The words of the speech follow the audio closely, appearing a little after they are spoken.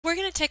We're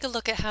going to take a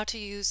look at how to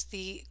use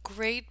the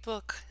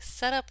Gradebook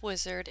Setup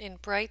Wizard in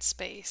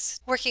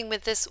Brightspace, working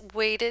with this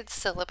weighted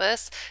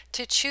syllabus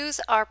to choose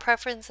our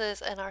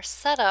preferences and our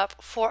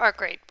setup for our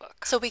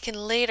gradebook. So we can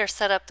later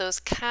set up those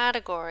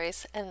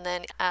categories and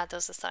then add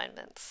those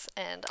assignments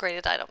and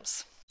graded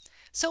items.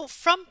 So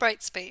from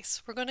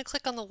Brightspace, we're going to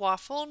click on the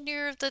waffle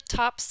near the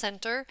top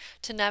center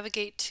to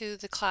navigate to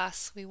the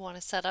class we want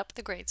to set up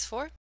the grades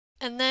for.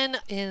 And then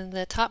in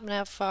the top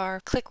nav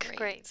bar, click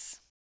Grades.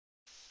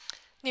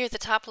 Near the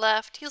top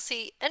left, you'll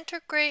see Enter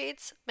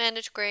Grades,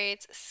 Manage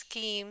Grades,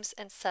 Schemes,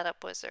 and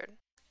Setup Wizard.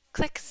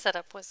 Click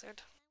Setup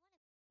Wizard.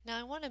 Now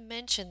I want to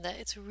mention that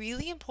it's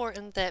really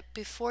important that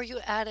before you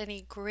add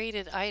any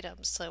graded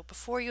items, so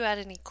before you add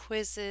any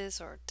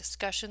quizzes or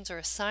discussions or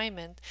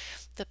assignment,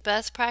 the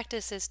best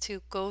practice is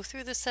to go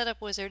through the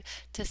Setup Wizard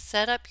to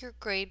set up your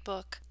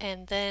gradebook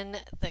and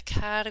then the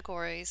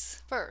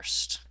categories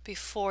first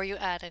before you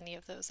add any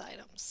of those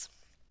items.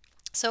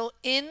 So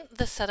in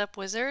the Setup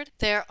Wizard,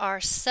 there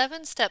are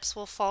 7 steps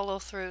we'll follow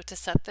through to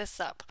set this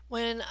up.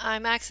 When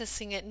I'm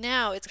accessing it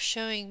now, it's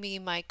showing me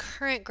my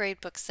current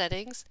gradebook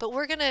settings, but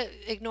we're going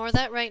to ignore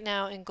that right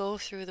now and go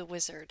through the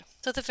wizard.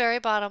 So at the very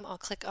bottom, I'll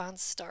click on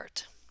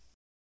Start.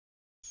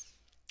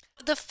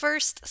 The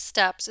first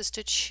steps is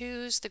to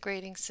choose the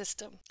grading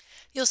system.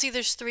 You'll see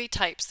there's 3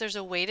 types. There's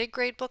a weighted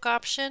gradebook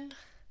option,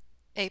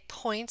 a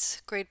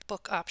points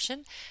gradebook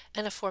option,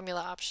 and a formula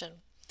option.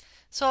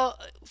 So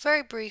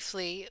very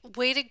briefly,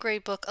 weighted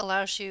gradebook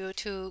allows you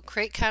to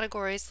create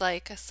categories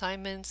like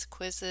assignments,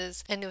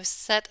 quizzes, and to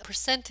set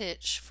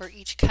percentage for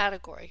each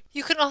category.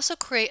 You can also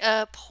create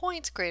a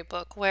points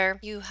gradebook where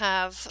you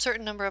have a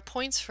certain number of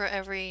points for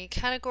every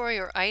category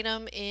or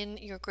item in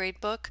your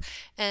gradebook,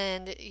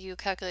 and you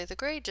calculate the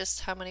grade,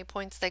 just how many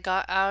points they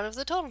got out of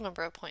the total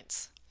number of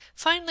points.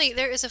 Finally,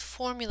 there is a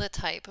formula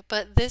type,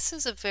 but this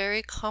is a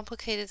very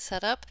complicated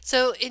setup.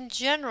 So in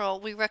general,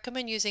 we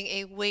recommend using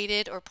a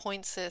weighted or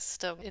point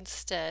system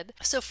instead.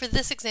 So for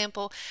this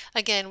example,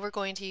 again, we're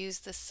going to use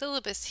the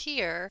syllabus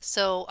here.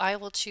 So I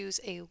will choose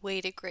a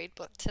weighted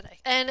gradebook today.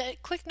 And a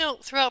quick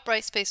note, throughout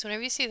Brightspace,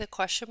 whenever you see the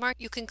question mark,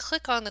 you can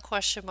click on the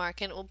question mark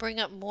and it will bring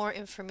up more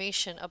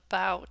information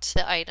about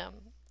the item.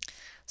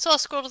 So I'll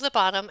scroll to the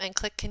bottom and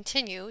click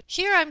Continue.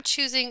 Here I'm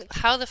choosing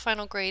how the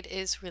final grade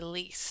is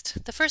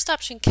released. The first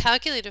option,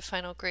 Calculated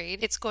Final Grade,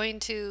 it's going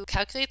to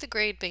calculate the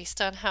grade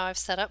based on how I've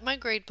set up my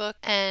gradebook,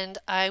 and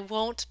I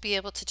won't be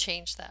able to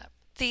change that.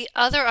 The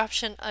other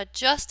option,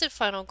 Adjusted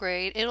Final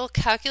Grade, it'll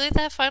calculate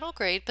that final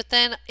grade, but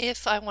then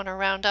if I want to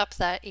round up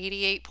that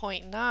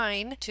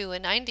 88.9 to a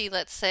 90,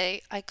 let's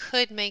say, I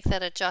could make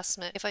that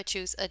adjustment if I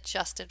choose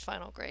Adjusted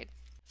Final Grade.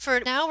 For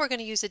now, we're going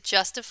to use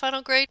Adjusted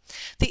Final Grade.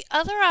 The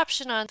other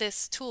option on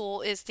this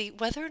tool is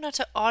whether or not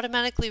to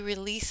automatically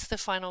release the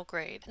final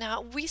grade. Now,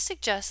 we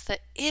suggest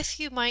that if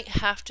you might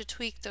have to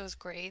tweak those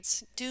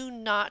grades, do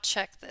not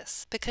check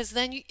this, because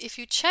then if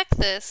you check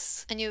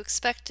this and you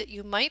expect that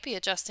you might be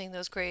adjusting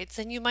those grades,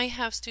 then you might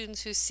have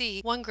students who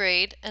see one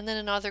grade and then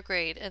another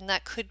grade, and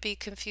that could be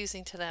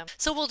confusing to them.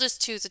 So we'll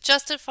just choose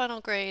Adjusted Final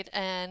Grade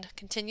and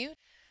continue.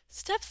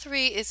 Step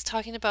 3 is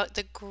talking about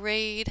the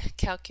grade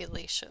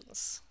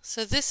calculations.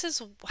 So this is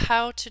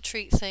how to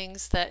treat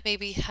things that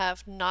maybe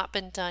have not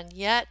been done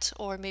yet,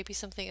 or maybe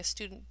something a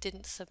student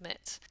didn't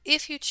submit.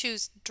 If you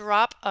choose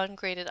Drop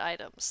Ungraded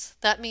Items,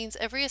 that means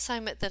every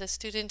assignment that a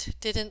student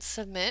didn't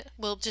submit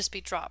will just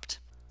be dropped.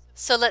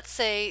 So let's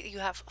say you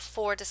have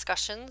 4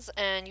 discussions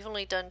and you've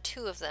only done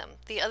 2 of them.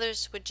 The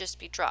others would just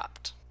be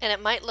dropped. And it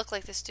might look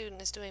like the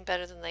student is doing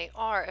better than they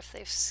are if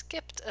they've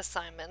skipped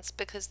assignments,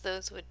 because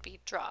those would be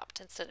dropped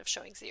instead of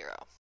showing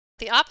 0.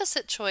 The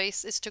opposite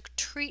choice is to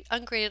treat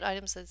ungraded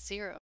items as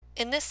 0.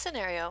 In this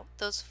scenario,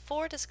 those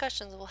 4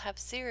 discussions will have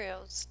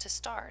zeros to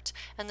start,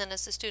 and then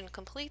as the student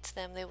completes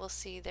them, they will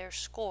see their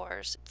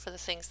scores for the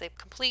things they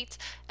complete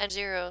and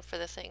 0 for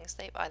the things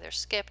they've either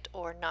skipped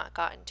or not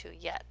gotten to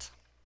yet.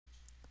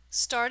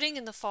 Starting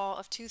in the fall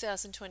of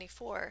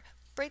 2024,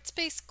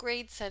 Brightspace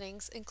grade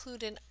settings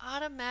include an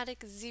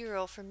automatic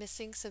 0 for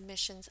missing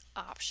submissions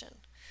option.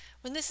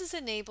 When this is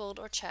enabled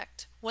or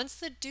checked, once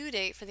the due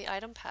date for the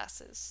item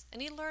passes,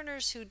 any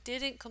learners who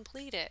didn't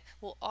complete it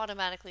will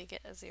automatically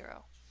get a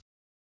 0.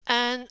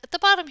 And at the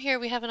bottom here,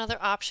 we have another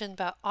option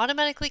about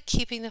automatically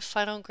keeping the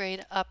final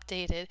grade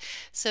updated.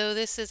 So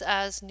this is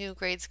as new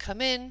grades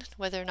come in,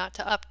 whether or not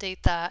to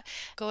update that.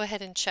 Go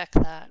ahead and check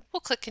that.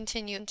 We'll click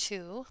Continue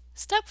to.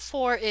 Step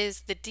 4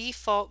 is the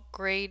default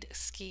grade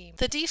scheme.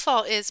 The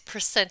default is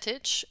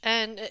percentage,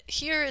 and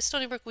here at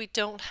Stony Brook we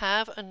don't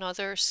have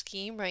another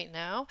scheme right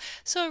now,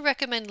 so I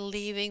recommend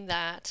leaving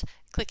that.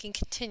 Clicking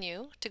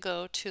Continue to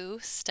go to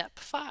Step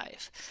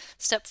 5.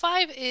 Step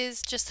 5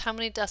 is just how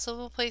many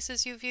decimal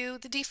places you view.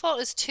 The default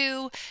is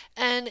 2,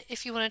 and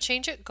if you want to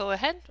change it, go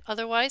ahead.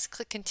 Otherwise,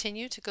 click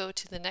Continue to go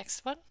to the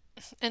next one.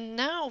 And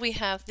now we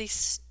have the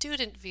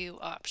student view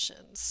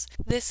options.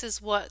 This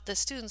is what the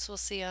students will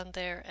see on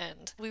their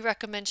end. We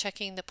recommend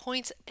checking the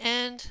points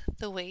and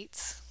the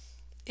weights.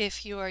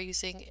 if you are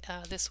using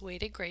this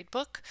weighted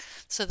gradebook.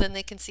 So then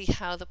they can see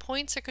how the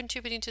points are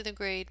contributing to the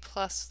grade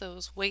plus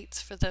those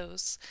weights for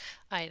those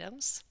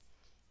items.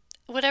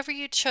 Whatever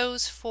you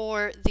chose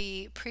for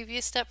the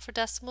previous step for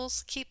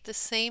decimals, keep the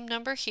same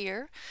number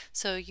here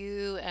so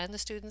you and the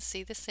students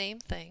see the same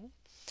thing.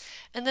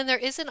 And then there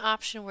is an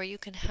option where you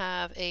can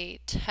have a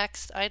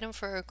text item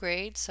for a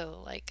grade,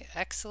 so like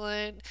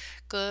excellent,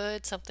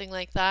 good, something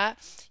like that.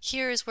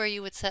 Here is where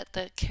you would set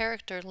the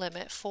character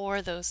limit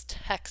for those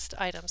text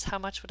items, how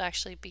much would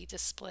actually be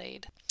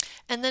displayed.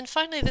 And then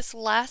finally, this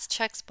last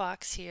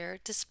checkbox here,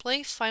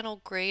 display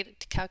final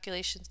grade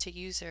calculations to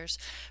users.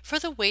 For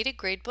the weighted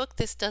gradebook,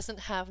 this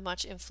doesn't have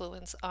much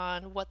influence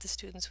on what the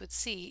students would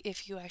see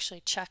if you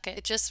actually check it.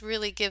 It just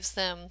really gives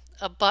them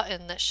a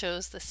button that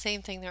shows the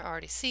same thing they're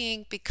already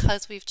seeing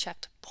because we've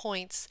checked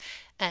points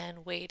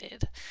and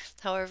weighted.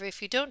 However,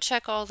 if you don't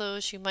check all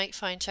those, you might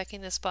find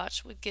checking this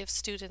box would give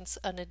students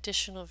an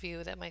additional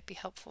view that might be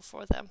helpful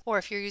for them, or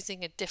if you're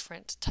using a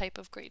different type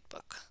of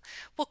gradebook.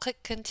 We'll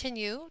click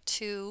continue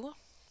to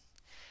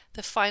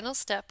the final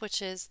step,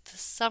 which is the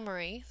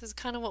summary. This is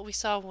kind of what we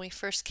saw when we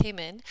first came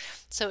in.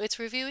 So it's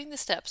reviewing the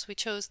steps we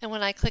chose, and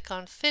when I click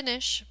on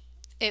finish,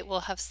 it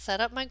will have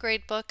set up my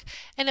gradebook,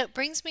 and it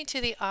brings me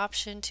to the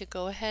option to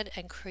go ahead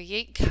and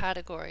create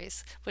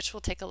categories, which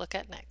we'll take a look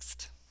at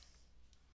next.